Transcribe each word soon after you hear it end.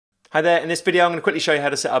Hi there, in this video I'm going to quickly show you how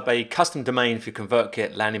to set up a custom domain for your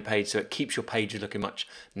ConvertKit landing page so it keeps your pages looking much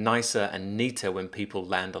nicer and neater when people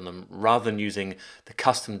land on them rather than using the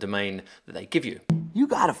custom domain that they give you. You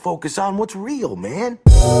gotta focus on what's real, man.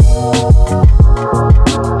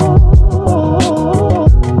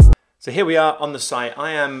 So here we are on the site.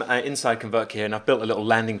 I am inside ConvertKit and I've built a little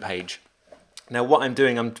landing page. Now what I'm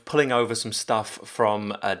doing, I'm pulling over some stuff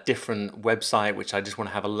from a different website which I just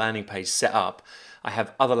want to have a landing page set up. I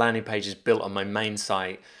have other landing pages built on my main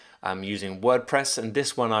site using WordPress, and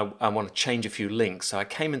this one I want to change a few links. So I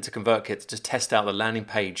came into ConvertKit to just test out the landing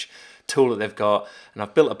page tool that they've got, and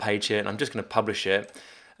I've built a page here and I'm just going to publish it.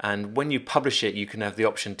 And when you publish it, you can have the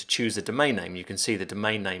option to choose a domain name. You can see the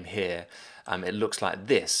domain name here. It looks like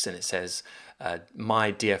this, and it says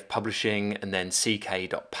my DF publishing and then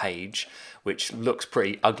ck.page, which looks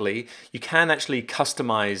pretty ugly. You can actually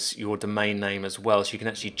customize your domain name as well, so you can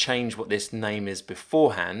actually change what this name is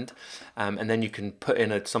beforehand, and then you can put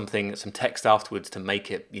in some text afterwards to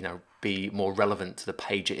make it, be more relevant to the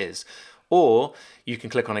page it is. Or you can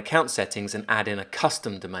click on account settings and add in a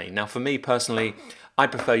custom domain. Now for me personally, I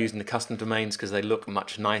prefer using the custom domains because they look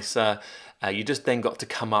much nicer. You just then got to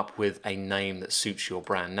come up with a name that suits your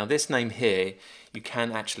brand. Now this name here, you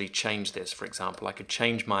can actually change this. For example, I could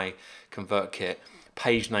change my ConvertKit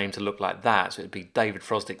page name to look like that. So it'd be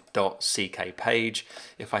davidfrosdick.ck page.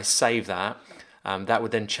 If I save that, that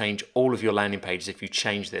would then change all of your landing pages if you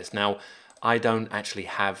change this. Now, I don't actually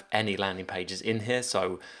have any landing pages in here,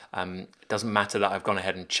 so it doesn't matter that I've gone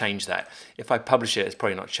ahead and changed that. If I publish it, it's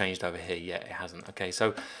probably not changed over here yet. It hasn't. Okay,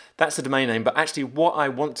 so that's the domain name. But actually, what I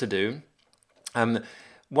want to do,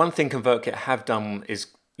 one thing ConvertKit have done is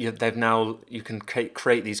you can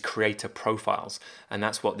create these creator profiles, and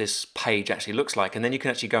that's what this page actually looks like. And then you can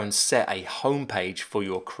actually go and set a home page for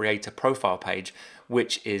your creator profile page,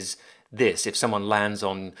 which is this. If someone lands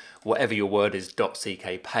on whatever your word is,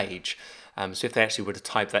 .ck page. So if they actually were to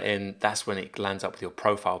type that in, that's when it lands up with your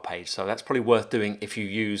profile page. So that's probably worth doing if you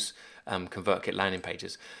use ConvertKit landing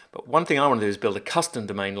pages. But one thing I want to do is build a custom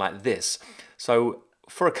domain like this. So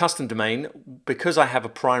for a custom domain, because I have a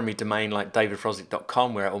primary domain like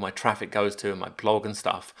davidfrosdick.com where all my traffic goes to and my blog and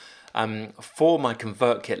stuff, for my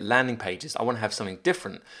ConvertKit landing pages, I want to have something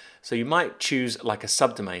different. So you might choose like a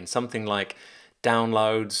subdomain, something like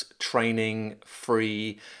downloads, training,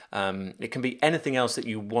 free. It can be anything else that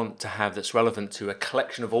you want to have that's relevant to a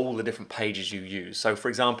collection of all the different pages you use. So for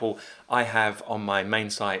example, I have on my main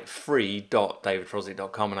site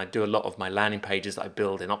free.davidfrosdick.com, and I do a lot of my landing pages that I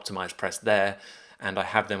build in OptimizePress there, and I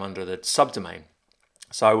have them under the subdomain.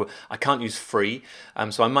 So I can't use free,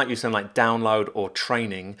 so I might use something like download or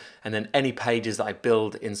training, and then any pages that I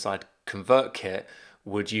build inside ConvertKit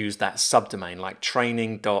would use that subdomain, like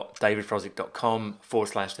training.davidfrosdick.com /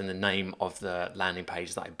 then the name of the landing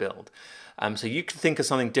page that I build. So you could think of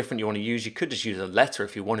something different you want to use. You could just use a letter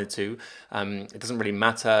if you wanted to. It doesn't really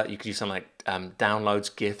matter. You could use something like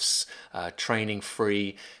downloads, gifts, training,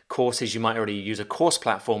 free, courses. You might already use a course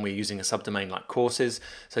platform where you're using a subdomain like courses.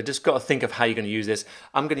 So just got to think of how you're going to use this.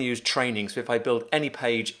 I'm going to use training. So if I build any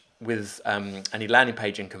page with any landing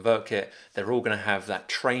page in ConvertKit, they're all going to have that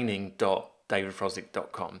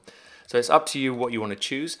training.davidfrosdick.com. So it's up to you what you want to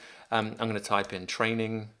choose. I'm going to type in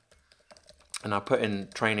training, and I'll put in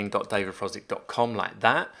training.davidfrosdick.com like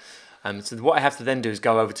that. So what I have to then do is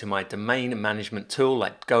go over to my domain management tool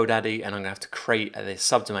like GoDaddy, and I'm going to have to create this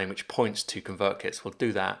subdomain which points to ConvertKit. So we'll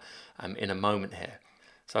do that in a moment here.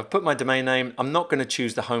 So I've put my domain name. I'm not going to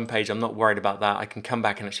choose the home page. I'm not worried about that. I can come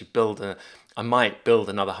back and actually I might build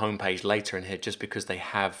another home page later in here just because they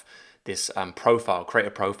have this create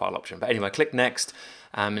a profile option. But anyway, click next,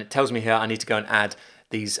 and it tells me here I need to go and add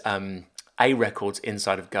these A records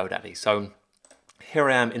inside of GoDaddy. So here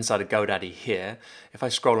I am inside of GoDaddy here. If I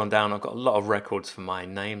scroll on down, I've got a lot of records for my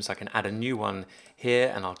name, so I can add a new one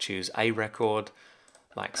here, and I'll choose A record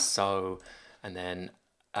like so, and then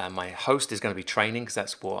my host is going to be training because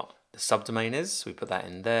that's what the subdomain is. So we put that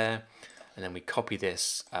in there, and then we copy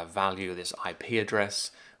this value, this IP address,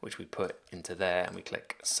 which we put into there, and we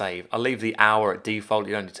click save. I'll leave the hour at default.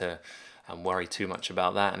 You don't need to worry too much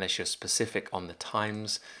about that unless you're specific on the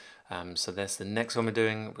times. So that's the next one we're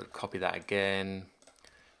doing. We'll copy that again,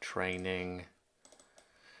 training,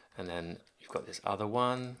 and then you've got this other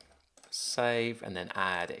one, save, and then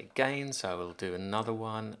add it again. So we'll do another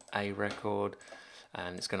one, A record,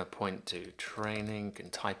 and it's going to point to training. You can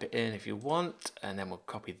type it in if you want, and then we'll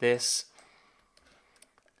copy this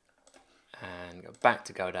and go back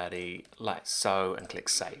to GoDaddy like so and click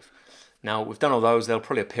save. Now we've done all those. They'll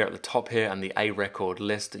probably appear at the top here and the A record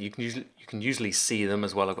list. You can usually see them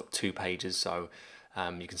as well. I've got 2 pages, so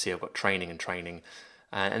you can see I've got training and training.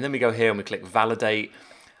 And then we go here and we click validate,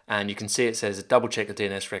 and you can see it says double check the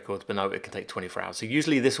DNS records, but no, it can take 24 hours. So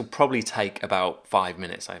usually this will probably take about 5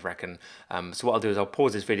 minutes, I reckon. So what I'll do is I'll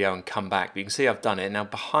pause this video and come back. But you can see I've done it. Now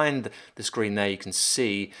behind the screen there, you can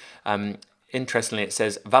see, interestingly, it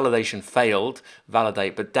says validation failed,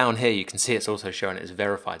 validate, but down here you can see it's also showing it as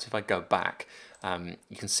verified. So if I go back,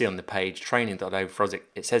 you can see on the page training.Frosdick,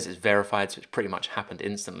 it says it's verified, so it's pretty much happened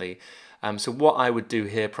instantly. So what I would do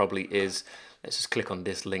here probably is, let's just click on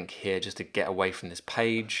this link here just to get away from this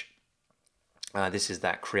page. This is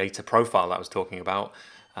that creator profile that I was talking about.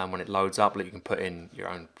 When it loads up, you can put in your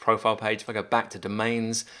own profile page. If I go back to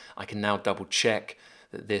domains, I can now double check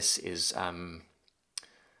that this is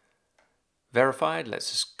verified.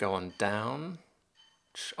 Let's just go on down.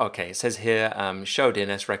 Okay, it says here, show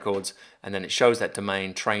DNS records, and then it shows that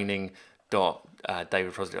domain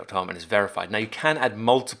training.davidfrosdick.com, and it's verified. Now you can add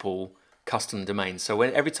multiple custom domains. So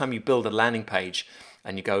every time you build a landing page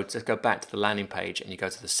and you go back to the landing page and you go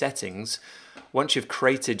to the settings, once you've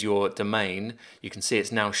created your domain, you can see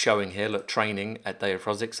it's now showing here, look, training at David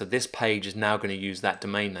Frosdick. So this page is now going to use that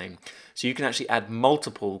domain name. So you can actually add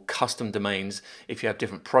multiple custom domains. If you have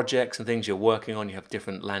different projects and things you're working on, you have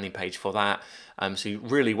different landing page for that. So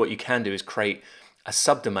really what you can do is create a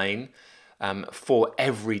subdomain for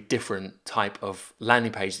every different type of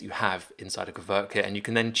landing page that you have inside of ConvertKit, and you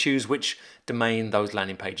can then choose which domain those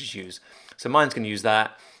landing pages use. So mine's going to use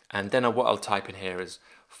that, and then what I'll type in here is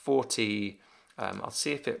 40. I'll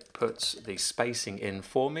see if it puts the spacing in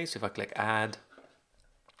for me. So if I click add,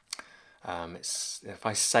 if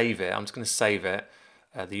I save it, I'm just going to save it.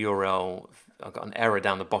 The URL, I've got an error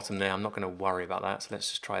down the bottom there. I'm not going to worry about that. So let's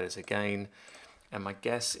just try this again. And my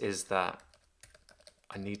guess is that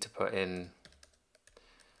I need to put in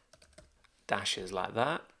dashes like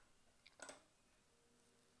that.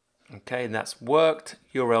 Okay, and that's worked.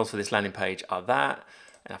 URLs for this landing page are that.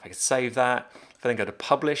 And if I could save that, if I then go to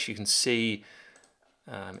publish, you can see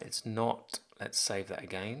it's not, let's save that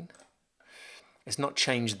again. It's not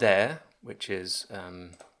changed there, which is,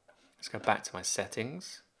 let's go back to my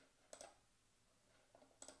settings.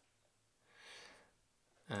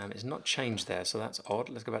 It's not changed there, so that's odd.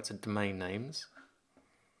 Let's go back to domain names.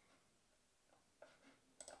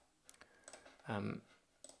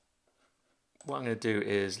 What I'm going to do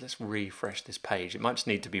is, let's refresh this page. It might just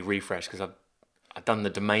need to be refreshed because I've done the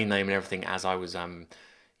domain name and everything as I was,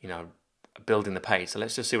 you know, building the page. So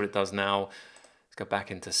let's just see what it does now. Let's go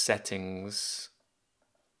back into settings.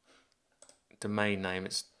 Domain name.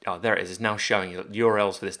 Oh, there it is. It's now showing you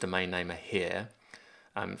URLs for this domain name are here.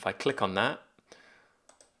 If I click on that,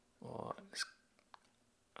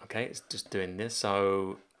 okay, it's just doing this.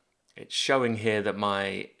 So it's showing here that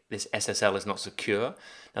this SSL is not secure.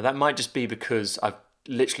 Now that might just be because I've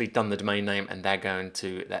literally done the domain name and the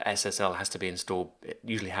SSL has to be installed. It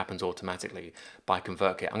usually happens automatically by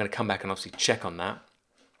ConvertKit. I'm going to come back and obviously check on that.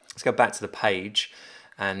 Let's go back to the page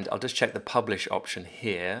and I'll just check the publish option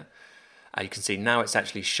here. You can see now it's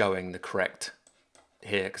actually showing the correct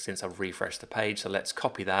here since I've refreshed the page. So let's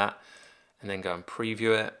copy that and then go and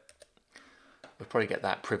preview it. We'll probably get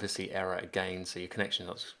that privacy error again, so your connection is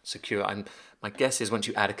not secure. And my guess is once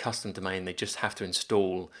you add a custom domain, they just have to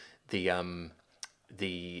install the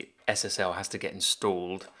SSL has to get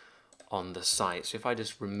installed on the site. So if I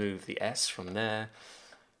just remove the S from there,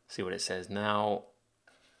 see what it says now.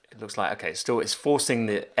 It looks like, okay, it's forcing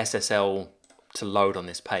the SSL to load on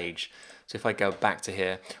this page. So if I go back to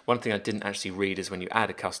here, one thing I didn't actually read is when you add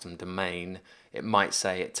a custom domain, it might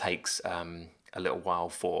say it takes a little while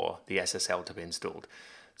for the SSL to be installed.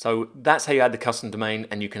 So that's how you add the custom domain,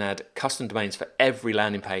 and you can add custom domains for every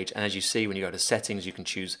landing page. And as you see, when you go to settings, you can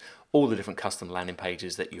choose all the different custom landing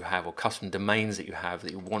pages that you have or custom domains that you have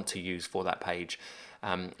that you want to use for that page.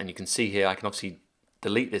 And you can see here, I can obviously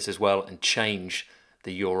delete this as well and change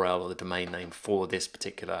the URL or the domain name for this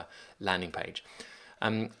particular landing page.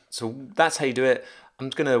 So that's how you do it. I'm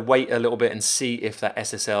just going to wait a little bit and see if that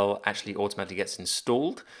SSL actually automatically gets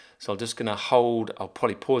installed. So I'm just going to I'll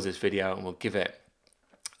probably pause this video and we'll give it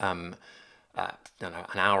I don't know,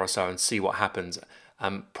 an hour or so and see what happens.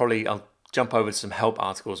 Probably I'll jump over to some help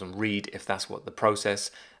articles and read if that's what the process,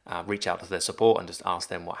 reach out to their support and just ask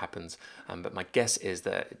them what happens. But my guess is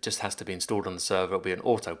that it just has to be installed on the server. It'll be an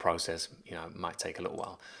auto process, you know, it might take a little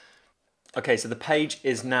while. Okay, so the page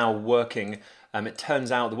is now working. It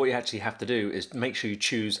turns out that what you actually have to do is make sure you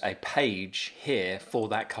choose a page here for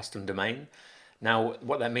that custom domain. Now,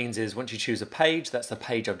 what that means is once you choose a page, that's the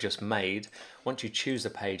page I've just made. Once you choose a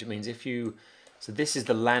page, it means so this is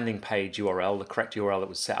the landing page URL, the correct URL that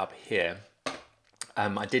was set up here.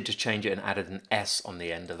 I did just change it and added an S on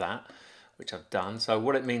the end of that, which I've done. So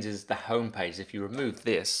what it means is the home page. If you remove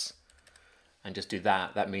this and just do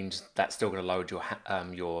that, that means that's still going to load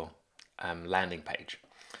your landing page.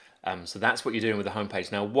 So that's what you're doing with the home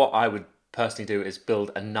page. Now, what I would personally do is build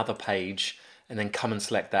another page and then come and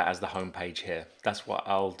select that as the home page here. That's what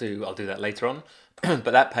I'll do. I'll do that later on. But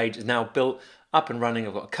that page is now built up and running.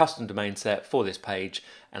 I've got a custom domain set for this page,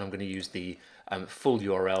 and I'm going to use the full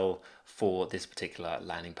URL for this particular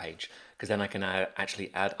landing page, because then I can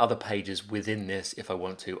actually add other pages within this if I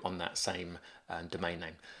want to on that same domain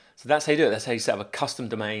name. So that's how you do it. That's how you set up a custom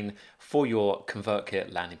domain for your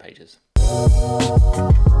ConvertKit landing pages.